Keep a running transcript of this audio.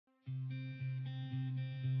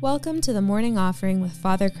Welcome to the Morning Offering with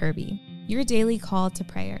Father Kirby, your daily call to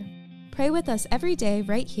prayer. Pray with us every day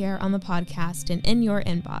right here on the podcast and in your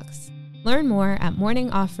inbox. Learn more at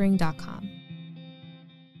morningoffering.com.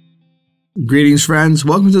 Greetings, friends.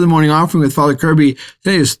 Welcome to the Morning Offering with Father Kirby.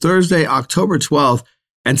 Today is Thursday, October 12th,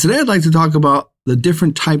 and today I'd like to talk about the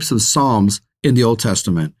different types of Psalms in the Old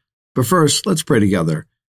Testament. But first, let's pray together.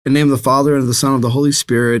 In the name of the Father, and of the Son, and of the Holy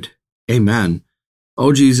Spirit, Amen.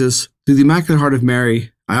 O Jesus, through the Immaculate Heart of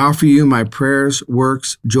Mary, I offer you my prayers,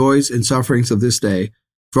 works, joys, and sufferings of this day,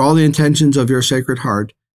 for all the intentions of your Sacred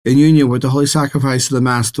Heart, in union with the holy sacrifice of the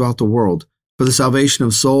Mass throughout the world, for the salvation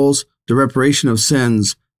of souls, the reparation of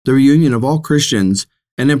sins, the reunion of all Christians,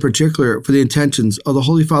 and in particular for the intentions of the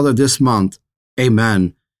Holy Father this month.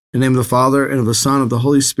 Amen. In the name of the Father, and of the Son, and of the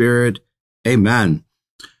Holy Spirit. Amen.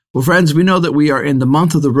 Well, friends, we know that we are in the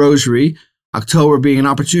month of the Rosary, October being an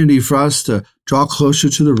opportunity for us to draw closer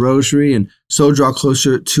to the Rosary and so draw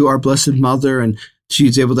closer to our Blessed Mother, and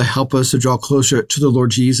she's able to help us to draw closer to the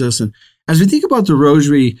Lord Jesus. And as we think about the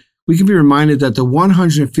Rosary, we can be reminded that the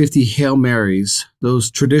 150 Hail Marys,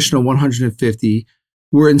 those traditional 150,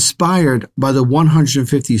 were inspired by the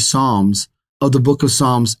 150 Psalms of the book of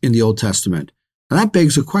Psalms in the Old Testament. And that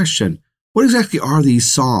begs a question. What exactly are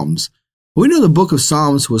these Psalms? We know the book of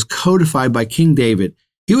Psalms was codified by King David.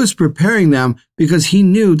 He was preparing them because he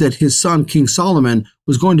knew that his son, King Solomon,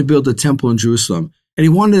 was going to build a temple in Jerusalem. And he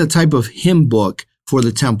wanted a type of hymn book for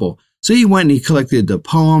the temple. So he went and he collected the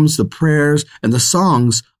poems, the prayers, and the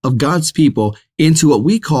songs of God's people into what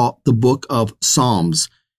we call the book of Psalms.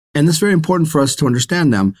 And it's very important for us to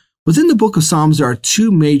understand them. Within the book of Psalms, there are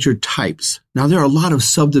two major types. Now, there are a lot of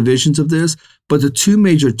subdivisions of this, but the two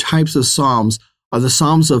major types of Psalms are the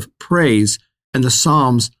Psalms of praise and the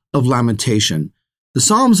Psalms of lamentation. The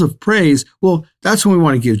Psalms of praise, well, that's when we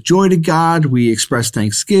want to give joy to God. We express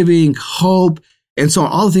thanksgiving, hope, and so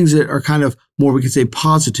on, all the things that are kind of more, we could say,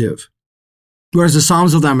 positive. Whereas the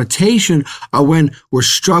Psalms of lamentation are when we're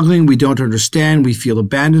struggling, we don't understand, we feel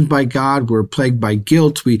abandoned by God, we're plagued by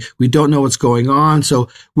guilt, we don't know what's going on, so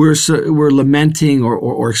we're lamenting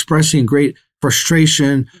or expressing great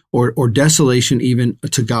frustration or desolation even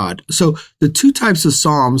to God. So the two types of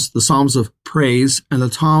Psalms, the Psalms of praise and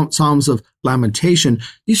the Psalms of lamentation,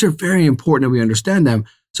 these are very important that we understand them.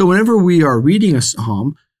 So whenever we are reading a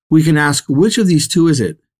psalm, we can ask, which of these two is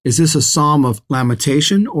it? Is this a psalm of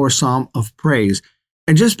lamentation or a psalm of praise?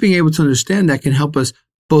 And just being able to understand that can help us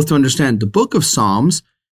both to understand the book of Psalms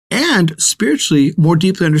and spiritually more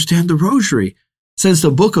deeply understand the Rosary, since the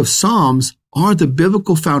book of Psalms are the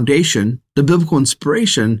biblical foundation, the biblical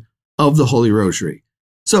inspiration of the Holy Rosary.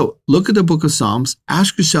 So look at the book of Psalms,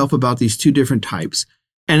 ask yourself about these two different types,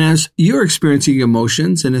 and as you're experiencing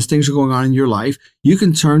emotions and as things are going on in your life, you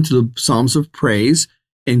can turn to the Psalms of praise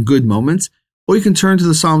in good moments, or you can turn to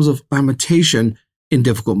the Psalms of lamentation in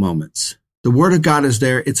difficult moments. The Word of God is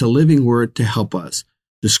there. It's a living Word to help us.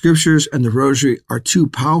 The Scriptures and the Rosary are two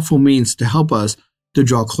powerful means to help us to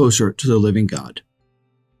draw closer to the living God.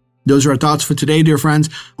 Those are our thoughts for today, dear friends.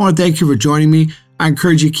 I want to thank you for joining me. I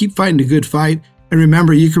encourage you to keep fighting the good fight. And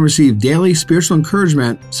remember, you can receive daily spiritual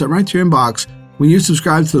encouragement sent right to your inbox when you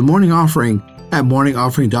subscribe to the Morning Offering at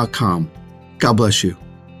morningoffering.com. God bless you.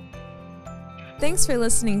 Thanks for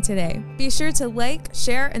listening today. Be sure to like,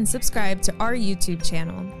 share, and subscribe to our YouTube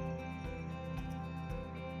channel.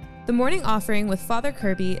 The Morning Offering with Father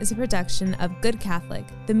Kirby is a production of Good Catholic,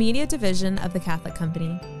 the media division of the Catholic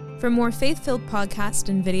Company. For more faith-filled podcasts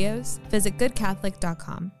and videos, visit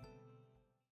goodcatholic.com.